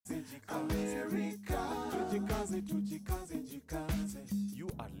America. Tujikaze, tujikaze, jikaze. You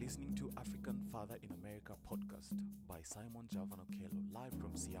are listening to African Father in America podcast by Simon Javan Okello, live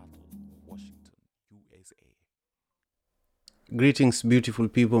from Seattle, Washington, USA. Greetings, beautiful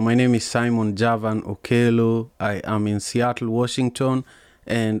people. My name is Simon Javan Okello. I am in Seattle, Washington,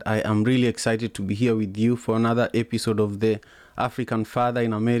 and I am really excited to be here with you for another episode of the African Father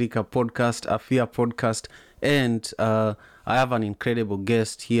in America podcast, AFIA podcast. And I have an incredible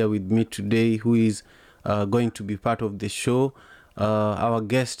guest here with me today who is going to be part of the show. Our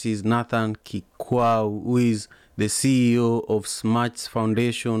guest is Nathan Kikwau, who is the CEO of Smarts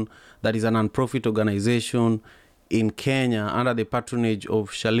Foundation, that is a non-profit organization in Kenya under the patronage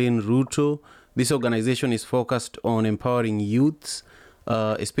of Charlene Ruto. This organization is focused on empowering youths,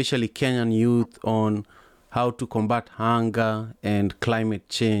 especially Kenyan youth, on how to combat hunger and climate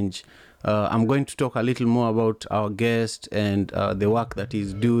change. I'm going to talk a little more about our guest and the work that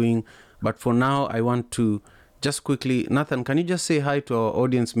he's doing. But for now, I want to just quickly, Nathan, can you just say hi to our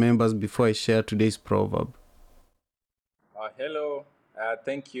audience members before I share today's proverb? Hello.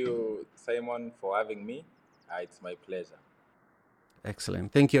 Thank you, Simon, for having me. It's my pleasure.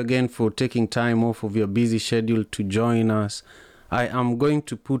 Excellent. Thank you again for taking time off of your busy schedule to join us. I am going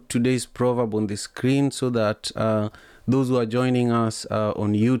to put today's proverb on the screen so that those who are joining us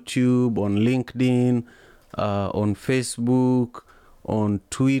on YouTube, on LinkedIn, on Facebook, on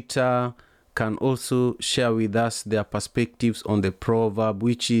Twitter, can also share with us their perspectives on the proverb,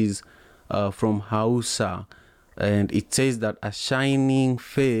 which is from Hausa. And it says that a shining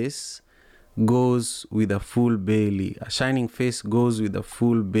face goes with a full belly. A shining face goes with a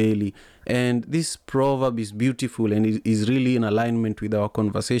full belly. And this proverb is beautiful and is really in alignment with our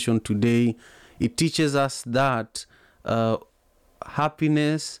conversation today. It teaches us that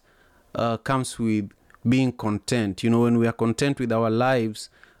happiness comes with being content. You know, when we are content with our lives,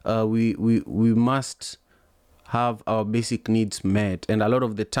 we must have our basic needs met. And a lot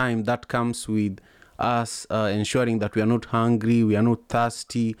of the time that comes with us ensuring that we are not hungry, we are not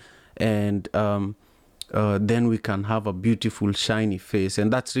thirsty, and then we can have a beautiful shiny face.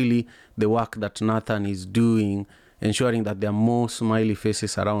 And that's really the work that Nathan is doing, ensuring that there are more smiley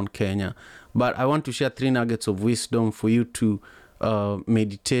faces around Kenya. But I want to share 3 nuggets of wisdom for you to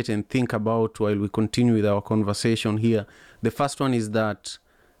meditate and think about while we continue with our conversation here. The first one is that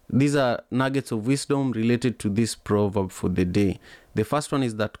these are nuggets of wisdom related to this proverb for the day. The first one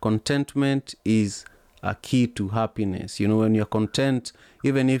is that contentment is a key to happiness. You know, when you're content,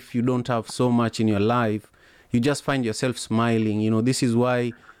 even if you don't have so much in your life, you just find yourself smiling. You know, this is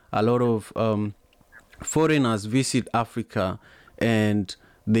why a lot of foreigners visit Africa and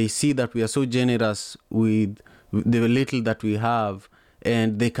they see that we are so generous with the little that we have,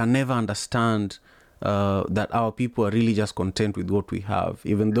 and they can never understand that our people are really just content with what we have.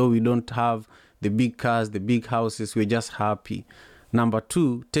 Even though we don't have the big cars, the big houses, we're just happy. Number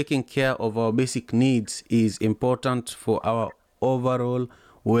 2, taking care of our basic needs is important for our overall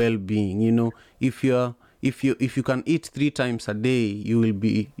well-being. You know, if you can eat 3 times a day, you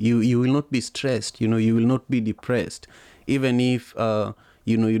will not be stressed. You know, you will not be depressed, even if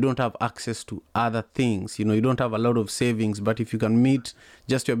you don't have access to other things. You know, you don't have a lot of savings, but if you can meet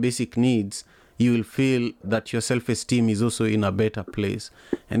just your basic needs, you will feel that your self-esteem is also in a better place.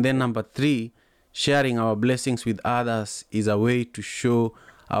 And then number 3, sharing our blessings with others is a way to show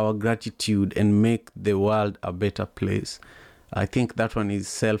our gratitude and make the world a better place. I think that one is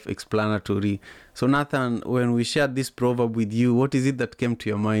self-explanatory. So Nathan, when we shared this proverb with you, what is it that came to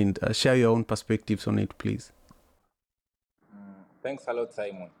your mind? Share your own perspectives on it, please. Thanks a lot,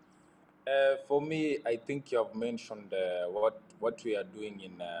 Simon. For me, I think you have mentioned what we are doing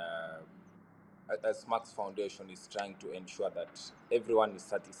in as Smarts Foundation is trying to ensure that everyone is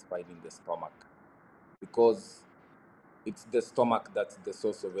satisfied in the stomach, because it's the stomach that's the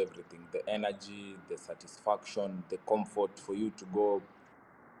source of everything: the energy, the satisfaction, the comfort for you to go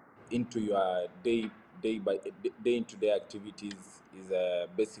into your day into day activities is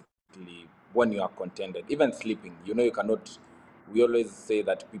basically when you are contented. Even sleeping, you know, you cannot. We always say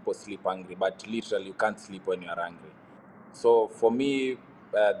that people sleep hungry, but literally you can't sleep when you are hungry. So for me,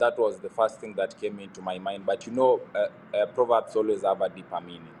 that was the first thing that came into my mind. But you know, proverbs always have a deeper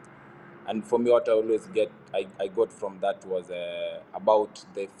meaning. And for me, what I always I got from that was about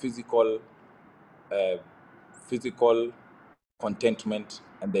the physical contentment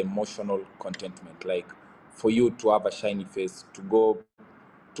and the emotional contentment. Like for you to have a shiny face, to go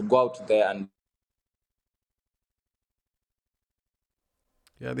out there and.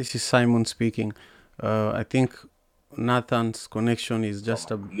 Yeah, this is Simon speaking. I think Nathan's connection is just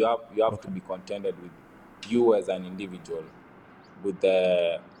you have to be contented with you as an individual, with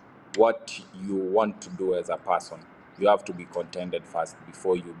the what you want to do as a person. You have to be contented first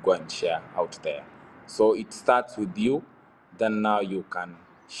before you go and share out there. So it starts with you, then now you can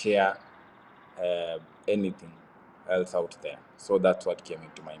share anything else out there. So that's what came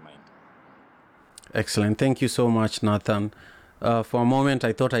into my mind. Excellent. Thank you so much, Nathan. For a moment,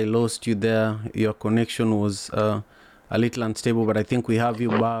 I thought I lost you there. Your connection was a little unstable, but I think we have you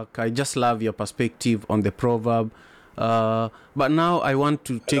back. I just love your perspective on the proverb. But now I want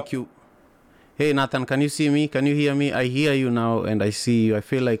to take you. Hey, Nathan, can you see me? Can you hear me? I hear you now and I see you. I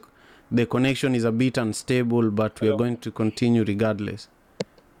feel like the connection is a bit unstable, but we are going to continue regardless.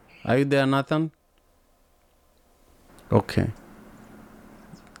 Are you there, Nathan? Okay.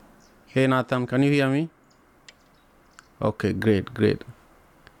 Hey, Nathan, can you hear me? Okay, great.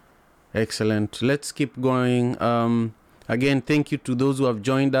 Excellent. Let's keep going. Again, thank you to those who have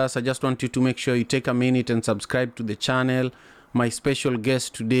joined us. I just want you to make sure you take a minute and subscribe to the channel. My special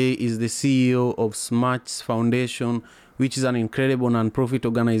guest today is the CEO of Smarts Foundation, which is an incredible non-profit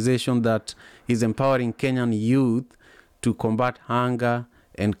organization that is empowering Kenyan youth to combat hunger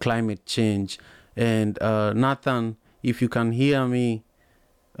and climate change. And Nathan, if you can hear me,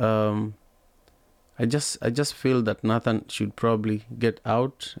 I just feel that Nathan should probably get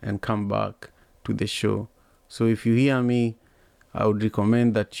out and come back to the show. So if you hear me, I would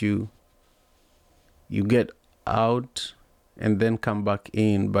recommend that you get out and then come back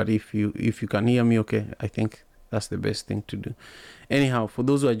in. But if you can hear me, okay, I think that's the best thing to do. Anyhow, for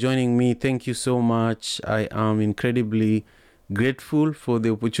those who are joining me, thank you so much. I am incredibly grateful for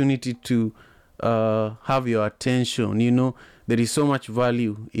the opportunity to have your attention. You know, there is so much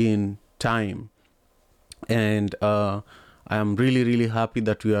value in time. And I am really happy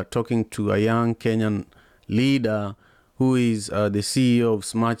that we are talking to a young Kenyan leader who is the CEO of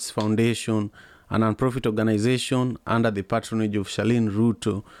Smarts Foundation, a non-profit organization under the patronage of Charlene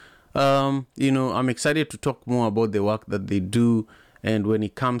Ruto. You know, I'm excited to talk more about the work that they do. And when he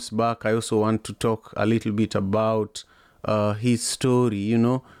comes back, I also want to talk a little bit about his story. You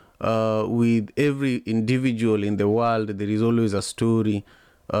know, with every individual in the world, there is always a story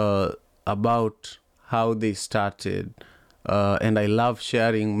about how they started. And I love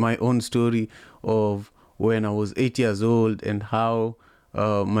sharing my own story of when I was 8 years old and how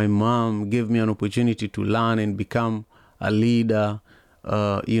my mom gave me an opportunity to learn and become a leader,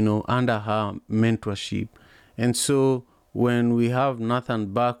 you know, under her mentorship. And so when we have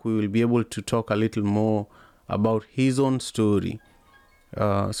Nathan back, we will be able to talk a little more about his own story.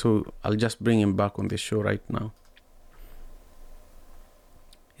 So I'll just bring him back on the show right now.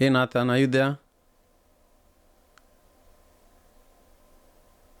 Hey, Nathan, are you there?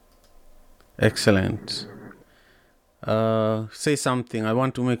 Excellent. Say something. I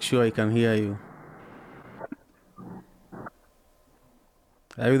want to make sure I can hear you.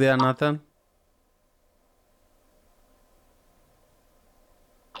 Are you there, Nathan?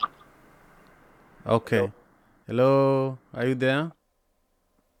 Okay. Hello. Are you there?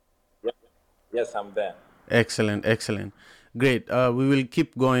 Yes, I'm there. Excellent. Great. We will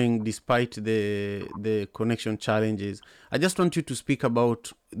keep going despite the connection challenges. I just want you to speak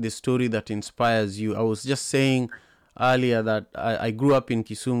about the story that inspires you. I was just saying earlier that I grew up in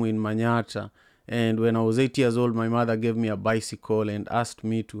Kisumu in Manyata, and when I was 8 years old, my mother gave me a bicycle and asked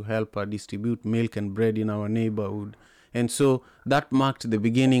me to help her distribute milk and bread in our neighborhood. And so that marked the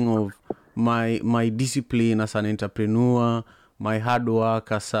beginning of my discipline as an entrepreneur, my hard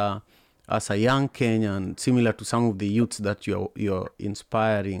work as a young Kenyan, similar to some of the youths that you're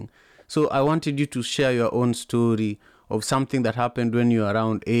inspiring. So I wanted you to share your own story of something that happened when you were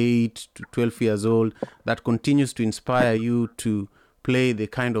around 8 to 12 years old that continues to inspire you to play the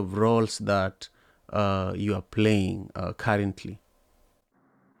kind of roles that you are playing currently.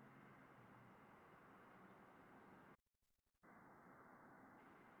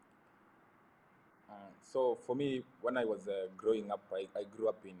 So for me, when I was growing up, I grew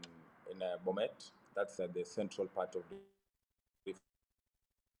up in Bomet. That's the central part of the Rift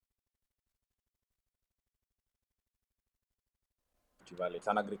Valley. It's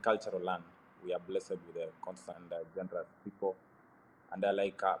an agricultural land. We are blessed with a constant and generous people, and they're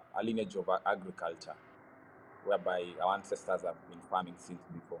like a lineage of agriculture, whereby our ancestors have been farming since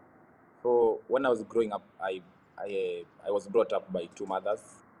before. So when I was growing up, I was brought up by two mothers.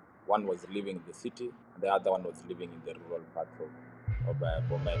 One was living in the city, and the other one was living in the rural parts of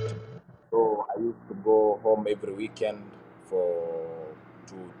Bomet. So I used to go home every weekend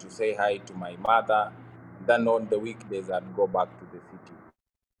to say hi to my mother. Then on the weekdays, I'd go back to the city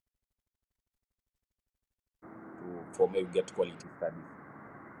for maybe get quality studies.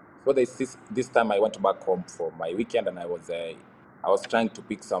 So this time I went back home for my weekend, and I was I was trying to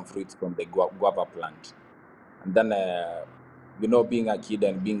pick some fruits from the guava plant. And then, being a kid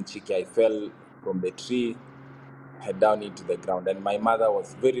and being cheeky, I fell from the tree, head down into the ground. And my mother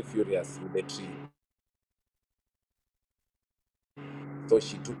was very furious with the tree. So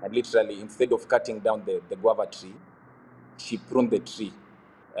she took, and literally, instead of cutting down the guava tree, she pruned the tree,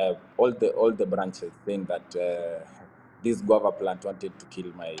 all the branches, saying that this guava plant wanted to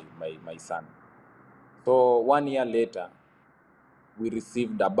kill my son. So 1 year later, we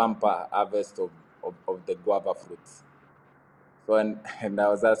received a bumper harvest of the guava fruits. So and I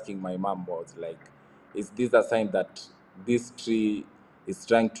was asking my mom, was like, is this a sign that this tree is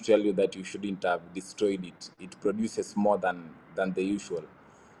trying to tell you that you shouldn't have destroyed it? It produces more than the usual.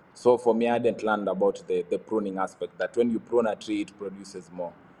 So for me, I hadn't learned about the pruning aspect, that when you prune a tree, it produces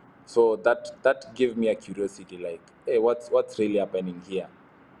more. So that gave me a curiosity, like, hey, what's really happening here?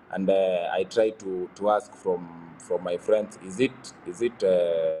 And I tried to ask from my friends, is it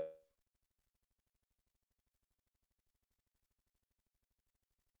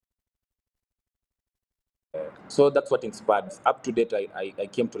so that's what inspired. Up to date, I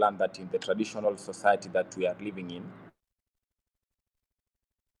came to learn that in the traditional society that we are living in,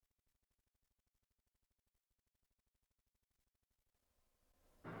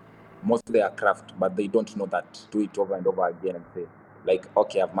 most of their craft, but they don't know that. Do it over and over again and say, like,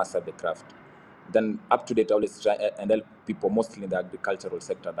 okay, I've mastered the craft. Then up to date, I always try and help people, mostly in the agricultural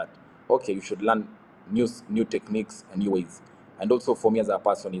sector, that okay, you should learn new techniques and new ways. And also for me as a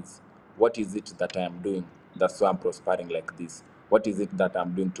person, it's what is it that I am doing that's why I'm prospering like this? What is it that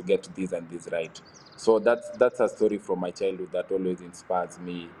I'm doing to get this and this right? So that's a story from my childhood that always inspires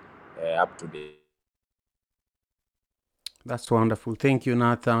me up to date. That's wonderful. Thank you,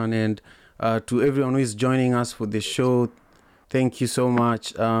 Nathan. And to everyone who is joining us for the show, thank you so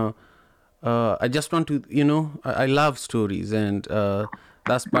much. I just want to, I love stories, and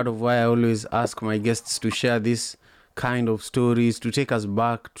that's part of why I always ask my guests to share this kind of stories to take us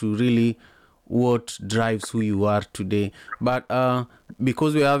back to really what drives who you are today. But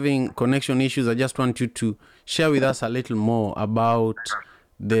because we're having connection issues, I just want you to share with us a little more about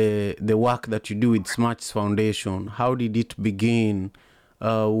the work that you do with Smarts Foundation. How did it begin?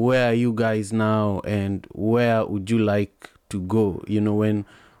 Where are you guys now, and where would you like to go?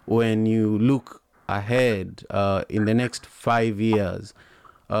 When you look ahead in the next 5 years,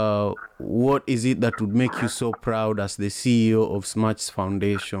 what is it that would make you so proud as the CEO of Smarts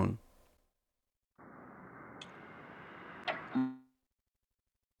Foundation?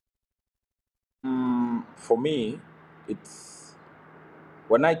 For me, it's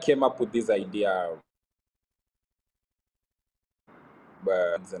when I came up with this idea,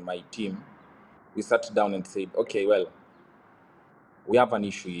 and my team, we sat down and said, okay, well, we have an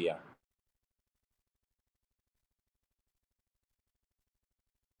issue here.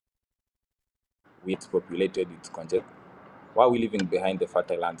 It's populated, it's congested. While we living behind the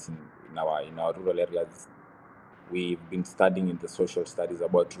fertile lands in our rural areas, we've been studying in the social studies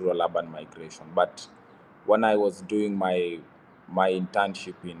about rural urban migration. But when I was doing my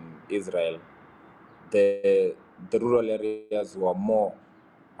internship in Israel, the rural areas were more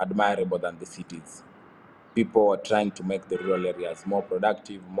admirable than the cities. People were trying to make the rural areas more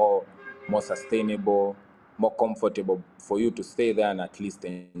productive, more sustainable, more comfortable for you to stay there and at least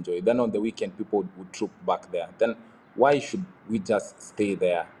enjoy. Then on the weekend, people would troop back there. Then why should we just stay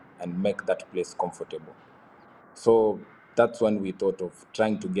there and make that place comfortable? So that's when we thought of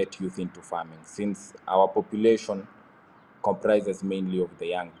trying to get youth into farming, since our population comprises mainly of the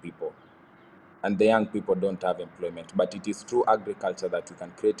young people, and the young people don't have employment. But it is through agriculture that we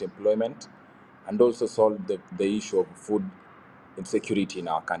can create employment and also solve the issue of food insecurity in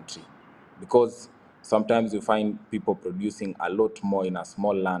our country. Because sometimes you find people producing a lot more in a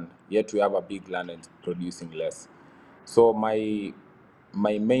small land, yet we have a big land and producing less. So my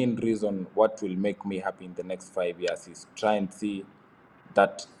main reason what will make me happy in the next 5 years is try and see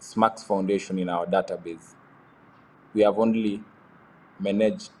that Smax Foundation in our database, we have only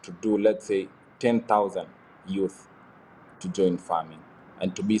managed to do, let's say, 10,000 youth to join farming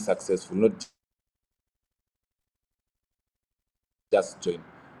and to be successful, not just join.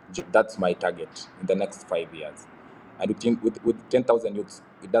 That's my target in the next 5 years. And with 10,000 youths,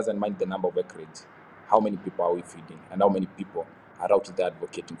 it doesn't mind the number of acreage. How many people are we feeding, and how many people are out there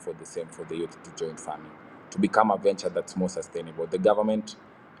advocating for the same, for the youth to join farming, to become a venture that's more sustainable. The government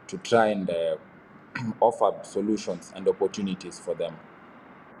to try and offer solutions and opportunities for them.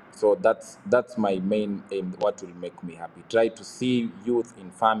 So that's my main aim, what will make me happy. Try to see youth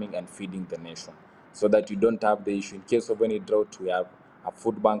in farming and feeding the nation, so that you don't have the issue. In case of any drought, we have a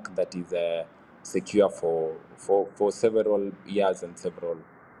food bank that is secure for several years and several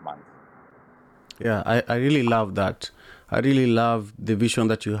months. Yeah, I really love that. I really love the vision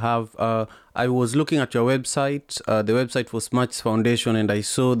that you have. I was looking at your website, the website for Smarts Foundation, and I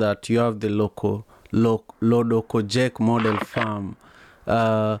saw that you have the Lodokojek model farm.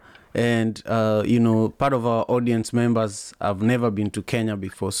 And part of our audience members have never been to Kenya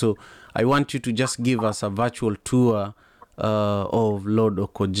before. So I want you to just give us a virtual tour of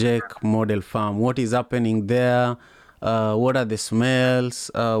Lodokojek model farm. What is happening there? What are the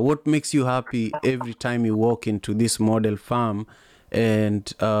smells? What makes you happy every time you walk into this model farm?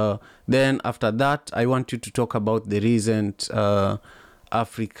 And then after that, I want you to talk about the recent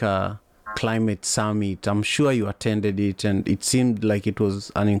Africa Climate Summit. I'm sure you attended it, and it seemed like it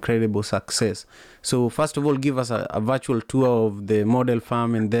was an incredible success. So first of all, give us a virtual tour of the model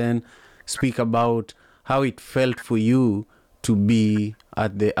farm, and then speak about how it felt for you to be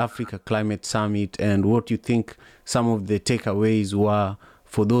at the Africa Climate Summit, and what you think some of the takeaways were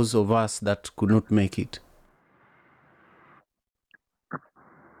for those of us that could not make it.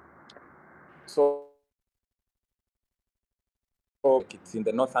 So it's in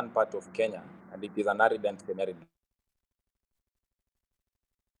the northern part of Kenya, and it is an arid and semi-arid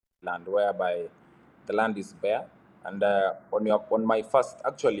land whereby the land is bare. And on my first,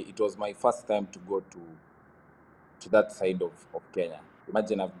 actually, it was my first time to go to that side of Kenya.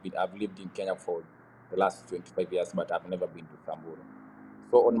 Imagine I've lived in Kenya for the last 25 years, but I've never been to Samburu.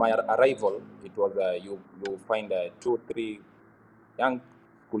 So on my arrival, it was you find 2-3 young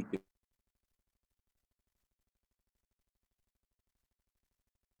school kids,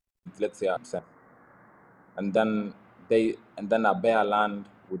 let's say, and then a bare land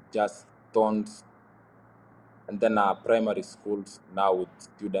with just thorns, and then our primary schools now with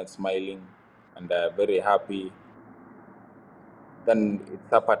students smiling and very happy. Then it's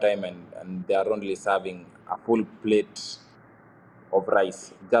supper time, and they are only serving a full plate of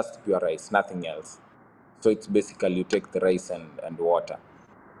rice, just pure rice, nothing else. So it's basically you take the rice and water.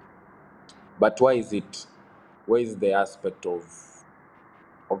 But where is the aspect of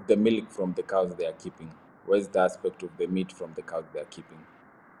the milk from the cows they are keeping? Where is the aspect of the meat from the cows they are keeping?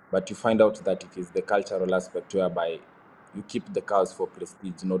 But you find out that it is the cultural aspect whereby you keep the cows for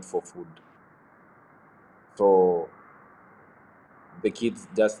prestige, not for food. So the kids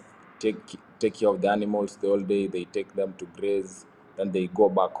just take care of the animals the whole day. They take them to graze, then they go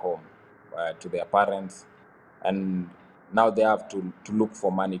back home to their parents, and now they have to look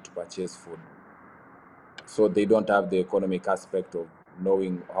for money to purchase food. So they don't have the economic aspect of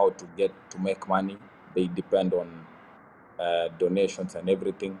knowing how to make money. They depend on donations and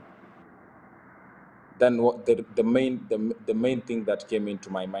everything. Then the main thing that came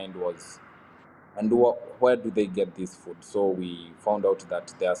into my mind was, and where do they get this food? So we found out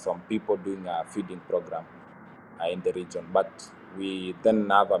that there are some people doing a feeding program in the region, but we then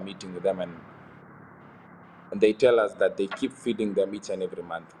have a meeting with them, and they tell us that they keep feeding them each and every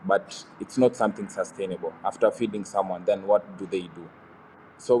month, but it's not something sustainable. After feeding someone, then what do they do?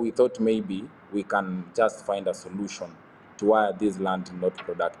 So we thought maybe we can just find a solution to why this land is not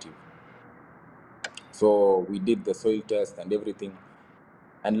productive. So we did the soil test and everything,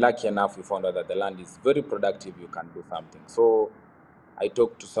 and lucky enough, we found out that the land is very productive. You can do something. So I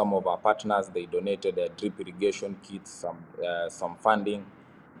talked to some of our partners. They donated drip irrigation kits, some funding.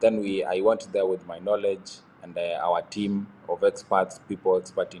 Then I went there with my knowledge and our team of experts, people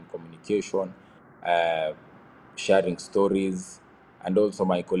expert in communication, sharing stories, and also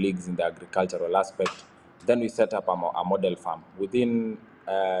my colleagues in the agricultural aspect. Then we set up a model farm. Within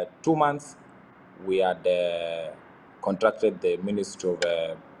 2 months, we had contracted the Ministry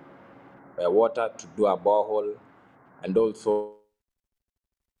of Water to do a borehole, and also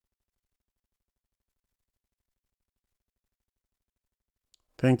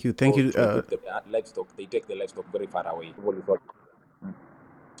Thank you. the livestock. They take the livestock very far away.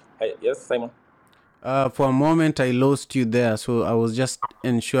 Hey, yes, Simon. For a moment, I lost you there, so I was just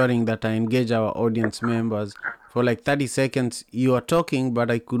ensuring that I engage our audience members. For like 30 seconds, you are talking, but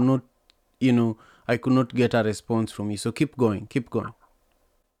I could not, get a response from you. So keep going.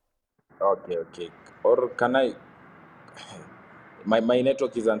 Okay. Or can I? My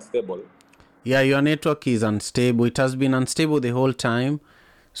network is unstable. Yeah, your network is unstable. It has been unstable the whole time.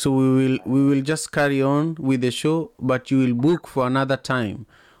 So we will just carry on with the show, but you will book for another time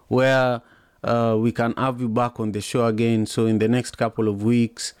where we can have you back on the show again. So in the next couple of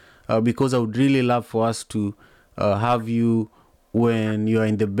weeks, because I would really love for us to have you when you are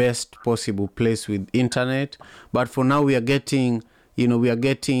in the best possible place with internet. But for now, we are getting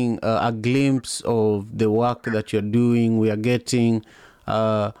a glimpse of the work that you're doing. We are getting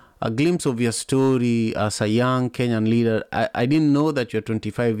a a glimpse of your story as a young Kenyan leader. I didn't know that you're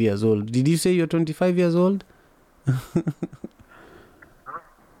 25 years old. Did you say you're 25 years old?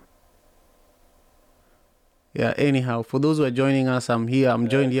 Yeah, anyhow, for those who are joining us, I'm here. I'm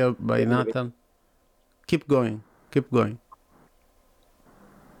joined here by Nathan. Keep going. Keep going.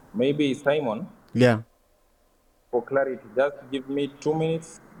 Maybe Simon, Yeah. for clarity, just give me 2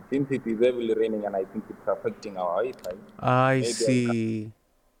 minutes since it is heavily raining and I think it's affecting our Wi-Fi. I Maybe see.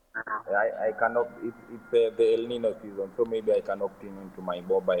 I can opt, it's the El Nino season, so maybe I can opt in into my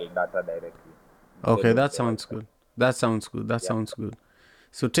mobile data directly. Okay, instead of that the sounds Wi-Fi. good. That sounds good. That Yeah. sounds good.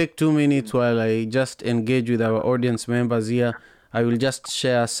 So take 2 minutes while I just engage with our audience members here. I will just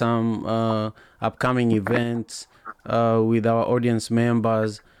share some upcoming events with our audience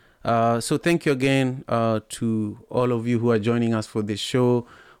members. So thank you again to all of you who are joining us for this show.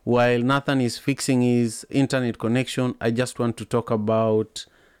 While Nathan is fixing his internet connection, I just want to talk about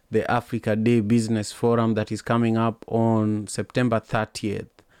the Africa Day Business Forum that is coming up on September 30th.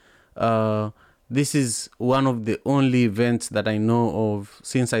 This is one of the only events that I know of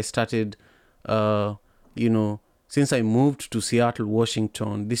since I started, since I moved to Seattle,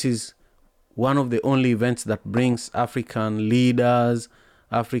 Washington. This is one of the only events that brings African leaders,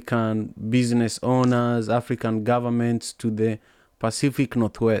 African business owners, African governments to the Pacific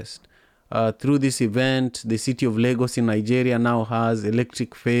Northwest. Through this event, the city of Lagos in Nigeria now has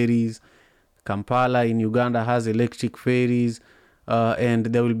electric ferries. Kampala in Uganda has electric ferries. And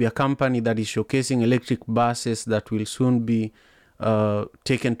there will be a company that is showcasing electric buses that will soon be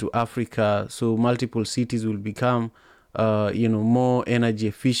taken to Africa. So multiple cities will become, more energy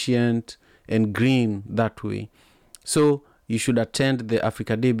efficient and green that way. So you should attend the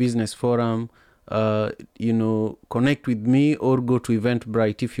Africa Day Business Forum. Connect with me or go to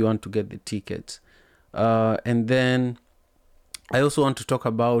Eventbrite if you want to get the tickets. And then I also want to talk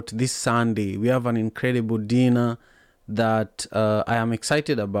about this Sunday. We have an incredible dinner that I am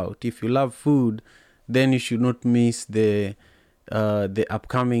excited about. If you love food, then you should not miss the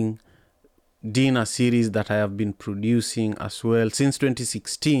upcoming dinner series that I have been producing as well. Since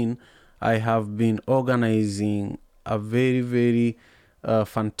 2016, I have been organizing a very, very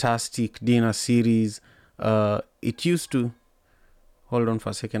fantastic dinner series. It used to... Hold on for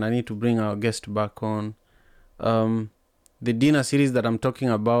a second. I need to bring our guest back on. The dinner series that I'm talking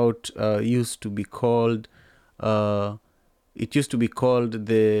about used to be called... it used to be called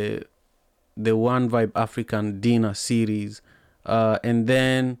the One Vibe African Dinner Series. And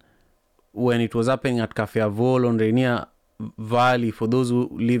then when it was happening at Cafe Avol on Rainier Valley, for those who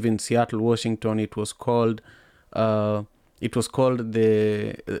live in Seattle, Washington, it was called the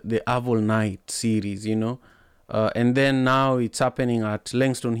Avol Night Series, and then now it's happening at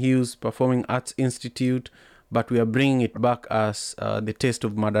Langston Hughes Performing Arts Institute, but we are bringing it back as the Taste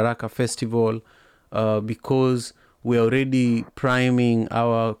of Madaraka Festival, because we're already priming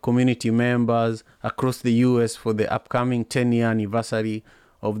our community members across the US for the upcoming 10-year anniversary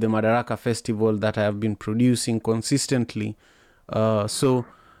of the Madaraka Festival that I have been producing consistently. So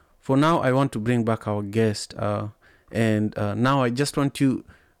for now, I want to bring back our guest. And now I just want you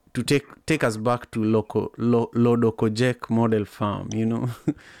to take us back to Lodokojek Model Farm,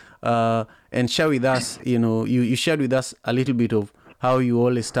 and share with us, you shared with us a little bit of how you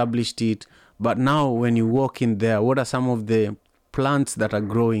all established it. But now when you walk in there, what are some of the plants that are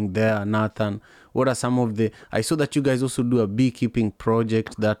growing there, Nathan? What are some of the... I saw that you guys also do a beekeeping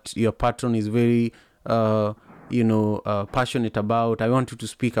project that your patron is very, passionate about. I want you to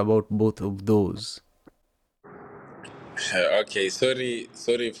speak about both of those. Okay, sorry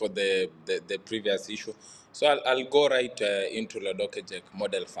for the previous issue. So I'll go right into Ladokejek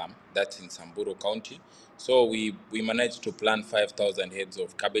Model Farm. That's in Samburu County. So we managed to plant 5,000 heads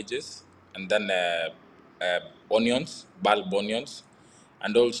of cabbages and then onions, bulb onions.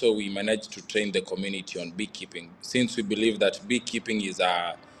 And also we managed to train the community on beekeeping, since we believe that beekeeping is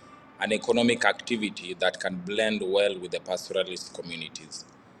an economic activity that can blend well with the pastoralist communities.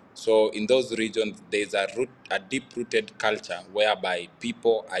 So in those regions, there's a deep-rooted culture whereby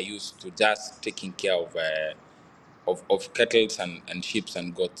people are used to just taking care of cattle and sheep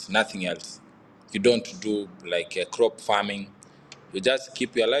and goats, nothing else. You don't do like crop farming. You just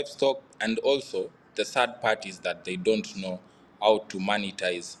keep your livestock, and also the sad part is that they don't know how to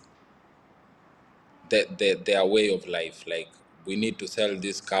monetize their way of life. Like, we need to sell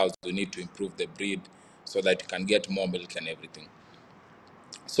these cows, we need to improve the breed so that you can get more milk and everything.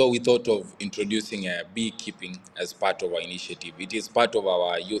 So we thought of introducing beekeeping as part of our initiative. It is part of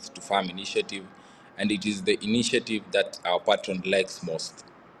our Youth to Farm initiative, and it is the initiative that our patron likes most.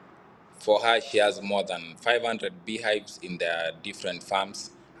 For her, she has more than 500 beehives in their different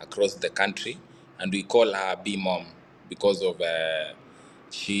farms, across the country, and we call her Bee Mom because of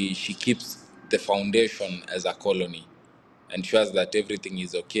she keeps the foundation as a colony, ensures that everything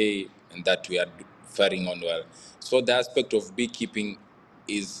is okay and that we are faring on well. So the aspect of beekeeping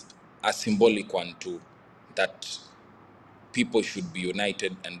is a symbolic one too, that people should be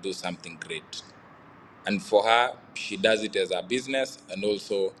united and do something great. And for her, she does it as a business and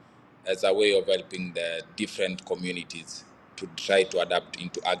also as a way of helping the different communities to try to adapt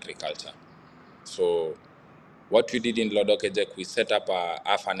into agriculture. So what we did in Lodokejek, we set up a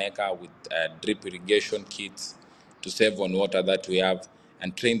half an acre with drip irrigation kits to save on water that we have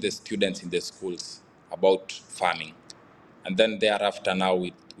and train the students in the schools about farming. And then thereafter now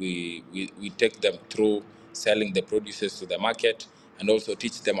we take them through selling the produces to the market and also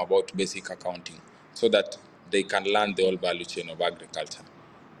teach them about basic accounting so that they can learn the whole value chain of agriculture.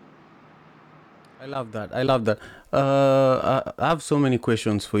 I love that. I love that. I have so many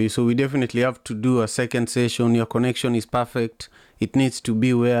questions for you. So we definitely have to do a second session. Your connection is perfect. It needs to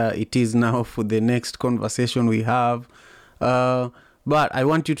be where it is now for the next conversation we have. But I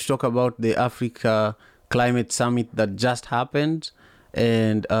want you to talk about the Africa Climate Summit that just happened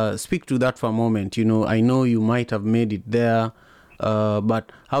and speak to that for a moment. You know, I know you might have made it there,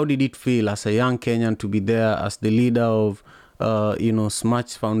 but how did it feel as a young Kenyan to be there, as the leader of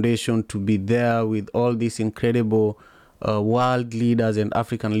Smatch Foundation, to be there with all these incredible world leaders and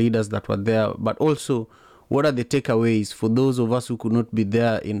African leaders that were there? But also, what are the takeaways for those of us who could not be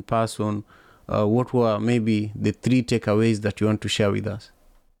there in person? What were maybe the 3 takeaways that you want to share with us?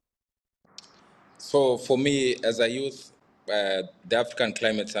 So for me, as a youth, the African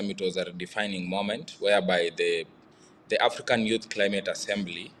Climate Summit was a defining moment whereby the African Youth Climate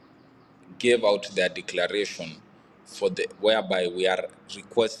Assembly gave out their declaration whereby we are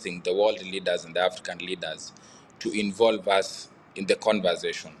requesting the world leaders and the African leaders to involve us in the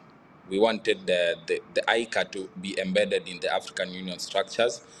conversation. We wanted the ICA to be embedded in the African Union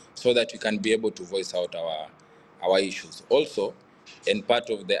structures so that we can be able to voice out our issues. Also, in part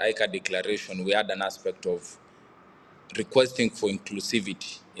of the ICA declaration, we had an aspect of requesting for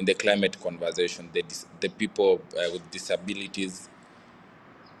inclusivity in the climate conversation, the people with disabilities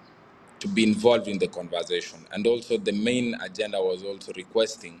to be involved in the conversation. And also the main agenda was also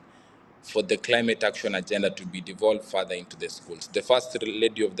requesting for the climate action agenda to be devolved further into the schools. The First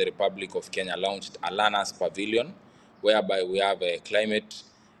Lady of the Republic of Kenya launched a learners pavilion, whereby we have a climate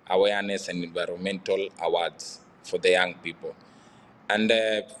awareness and environmental awards for the young people. And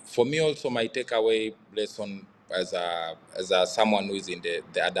for me also, my takeaway lesson as someone who is in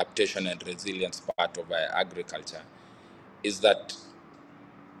the adaptation and resilience part of agriculture is that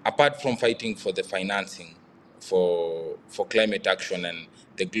apart from fighting for the financing for climate action and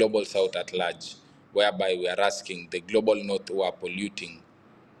the global south at large, whereby we are asking the global north who are polluting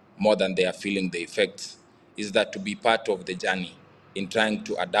more than they are feeling the effects, is that to be part of the journey in trying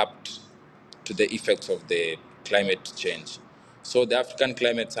to adapt to the effects of the climate change. So the African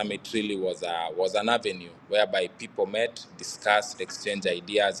Climate Summit really was an avenue whereby people met, discussed, exchanged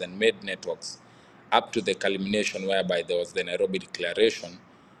ideas, and made networks up to the culmination whereby there was the Nairobi Declaration,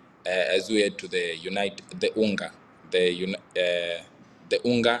 as we head to the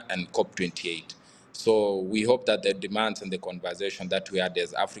UNGA and COP28. So we hope that the demands and the conversation that we had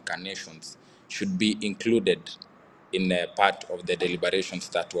as African nations should be included in part of the deliberations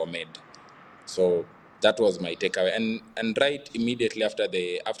that were made. So that was my takeaway. And right immediately after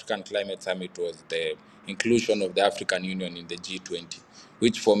the African Climate Summit was the inclusion of the African Union in the G20,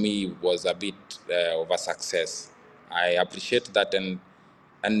 which for me was a bit of a success. I appreciate that,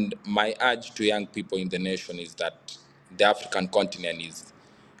 and my urge to young people in the nation is that the African continent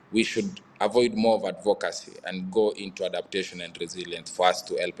we should avoid more of advocacy and go into adaptation and resilience for us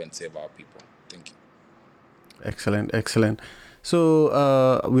to help and save our people. Thank you. Excellent.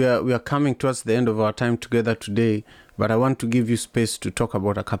 So we are coming towards the end of our time together today, but I want to give you space to talk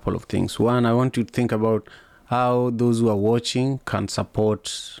about a couple of things. One, I want you to think about how those who are watching can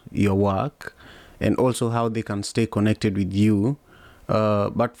support your work and also how they can stay connected with you.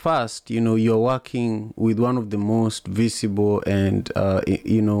 But first, you're working with one of the most visible and,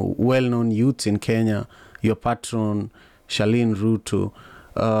 well-known youths in Kenya, your patron, Charlene Ruto.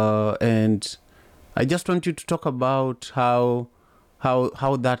 And I just want you to talk about how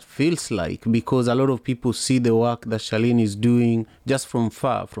that feels like, because a lot of people see the work that Charlene is doing just from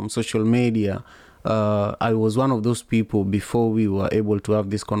far, from social media. I was one of those people before we were able to have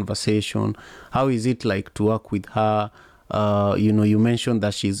this conversation. How is it like to work with her? You mentioned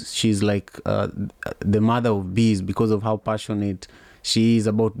that she's like the mother of bees because of how passionate she is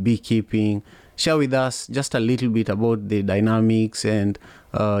about beekeeping. Share with us just a little bit about the dynamics and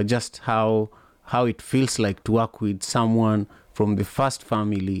just how it feels like to work with someone from the first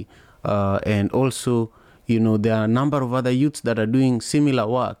family, and also, there are a number of other youths that are doing similar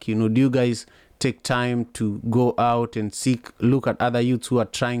work. Do you guys take time to go out and look at other youths who are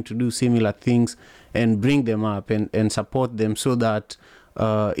trying to do similar things and bring them up and support them, so that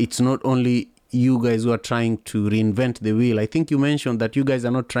it's not only you guys who are trying to reinvent the wheel? I think you mentioned that you guys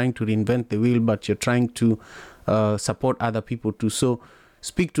are not trying to reinvent the wheel, but you're trying to support other people too. So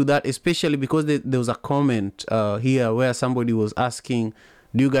speak to that, especially because there was a comment here where somebody was asking,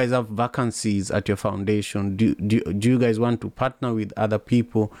 do you guys have vacancies at your foundation? Do you guys want to partner with other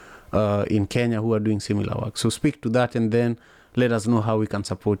people in Kenya who are doing similar work? So speak to that, and then let us know how we can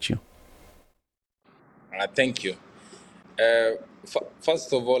support you. Thank you.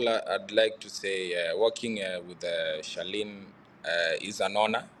 First of all, I'd like to say working with Charlene is an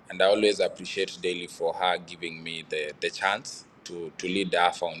honor, and I always appreciate daily for her giving me the chance to lead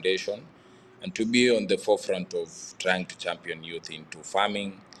our foundation and to be on the forefront of trying to champion youth into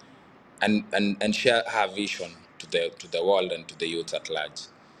farming and share her vision to the world and to the youth at large.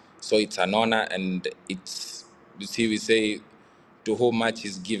 So it's an honor, and it's, you see, we say, to whom much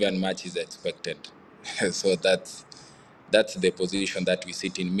is given, much is expected. So that's the position that we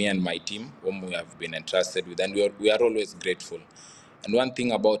sit in, me and my team, whom we have been entrusted with, and we are always grateful. And one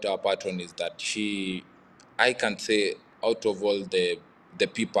thing about our patron is that I can say, out of all the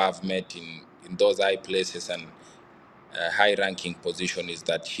people I've met in those high places and high-ranking position, is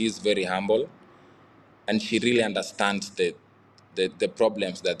that she's very humble, and she really understands the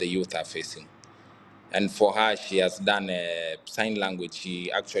problems that the youth are facing. And for her, she has done a sign language.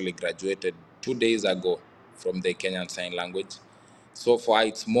 She actually graduated 2 days ago from the Kenyan Sign Language. So for her,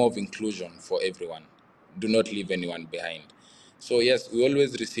 it's more of inclusion for everyone. Do not leave anyone behind. So yes, we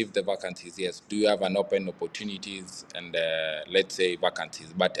always receive the vacancies. Yes, do you have an open opportunities and let's say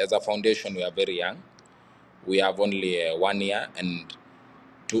vacancies? But as a foundation, we are very young. We have only 1 year, and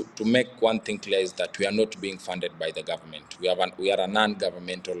to make one thing clear is that we are not being funded by the government. We are a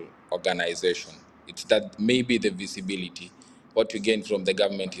non-governmental organization. It's that maybe the visibility, what we gain from the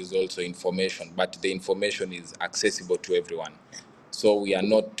government is also information, but the information is accessible to everyone. So we are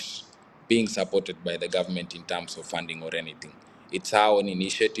not being supported by the government in terms of funding or anything. It's our own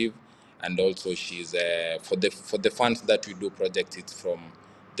initiative, and also she's for the funds that we do projects, it's from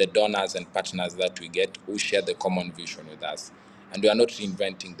the donors and partners that we get who share the common vision with us. And we are not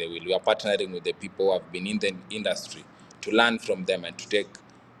reinventing the wheel. We are partnering with the people who have been in the industry to learn from them and to take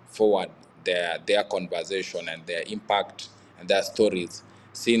forward their conversation and their impact and their stories,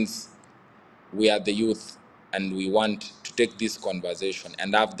 since we are the youth and we want to take this conversation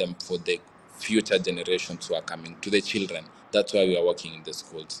and have them for the future generations who are coming, to the children. That's why we are working in the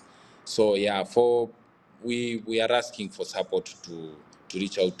schools. So yeah, we are asking for support to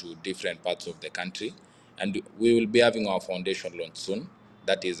reach out to different parts of the country, and we will be having our foundation launch soon.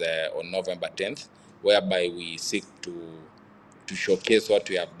 That is on November 10th, whereby we seek to showcase what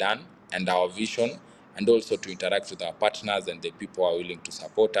we have done and our vision, and also to interact with our partners and the people who are willing to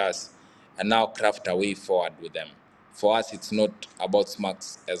support us, and now craft a way forward with them. For us, it's not about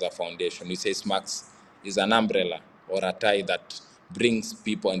SMAX as a foundation. We say SMAX is an umbrella or a tie that brings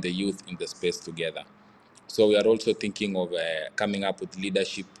people and the youth in the space together. So we are also thinking of coming up with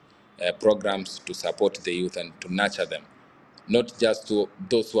leadership programs to support the youth and to nurture them, not just to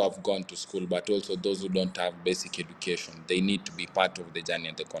those who have gone to school, but also those who don't have basic education. They need to be part of the journey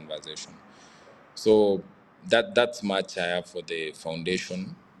and the conversation. So that's much I have for the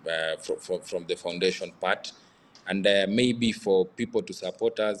foundation, from the foundation part. And maybe for people to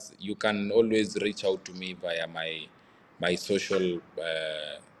support us, you can always reach out to me via my social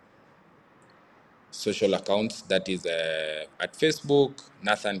accounts. That is at Facebook,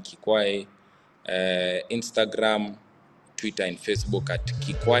 Nathan Kikwai, Instagram, Twitter, and Facebook at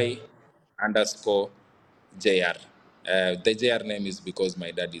Kikwai_JR. The JR name is because my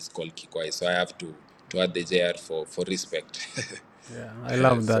dad is called Kikwai, so I have to add the JR for respect. Yeah, I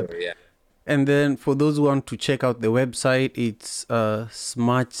love So that. yeah. And then for those who want to check out the website, it's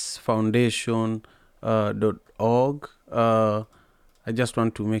smartsfoundation.org. I just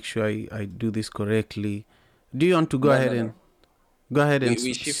want to make sure I do this correctly. Do you want to go No, ahead no, and no. go ahead and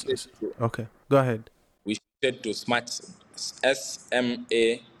We shifted to okay, go ahead.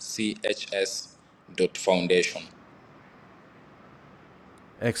 SMACHS.foundation.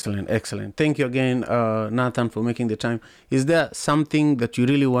 Excellent. Thank you again, Nathan, for making the time. Is there something that you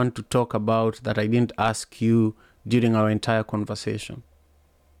really want to talk about that I didn't ask you during our entire conversation?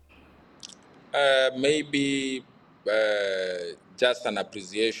 Maybe just an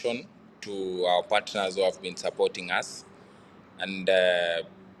appreciation to our partners who have been supporting us, and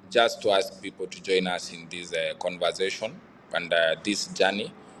just to ask people to join us in this conversation and this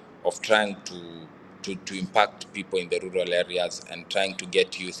journey of trying to impact people in the rural areas and trying to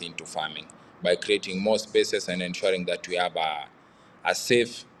get youth into farming by creating more spaces and ensuring that we have a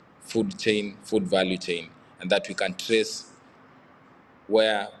safe food value chain, and that we can trace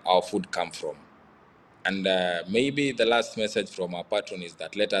where our food come from. And maybe the last message from our patron is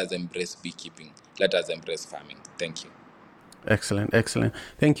that let us embrace beekeeping, let us embrace farming. Thank you. Excellent, excellent.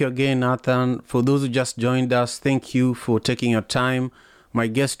 Thank you again, Nathan. For those who just joined us, thank you for taking your time. My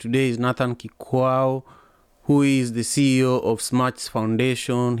guest today is Nathan Kikwao, who is the CEO of Smarts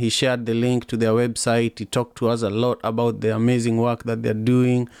Foundation. He shared the link to their website. He talked to us a lot about the amazing work that they're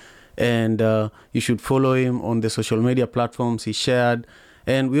doing. And you should follow him on the social media platforms he shared.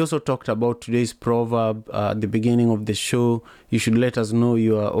 And we also talked about today's proverb at the beginning of the show. You should let us know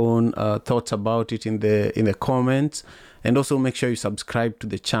your own thoughts about it in the comments. And also make sure you subscribe to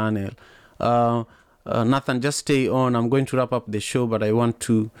the channel. Nathan, just stay on. I'm going to wrap up the show, but I want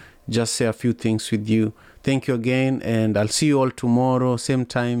to just say a few things with you. Thank you again, and I'll see you all tomorrow, same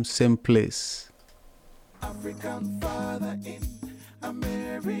time, same place. African father in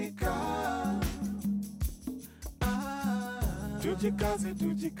America. Tujikaze,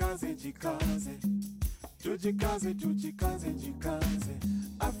 tujikaze, jikaze. Tujikaze, tujikaze, jikaze.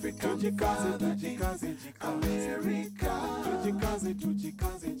 African father, tujikaze, jikaze. America. Tujikaze,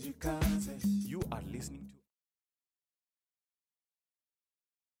 tujikaze, jikaze. You are listening to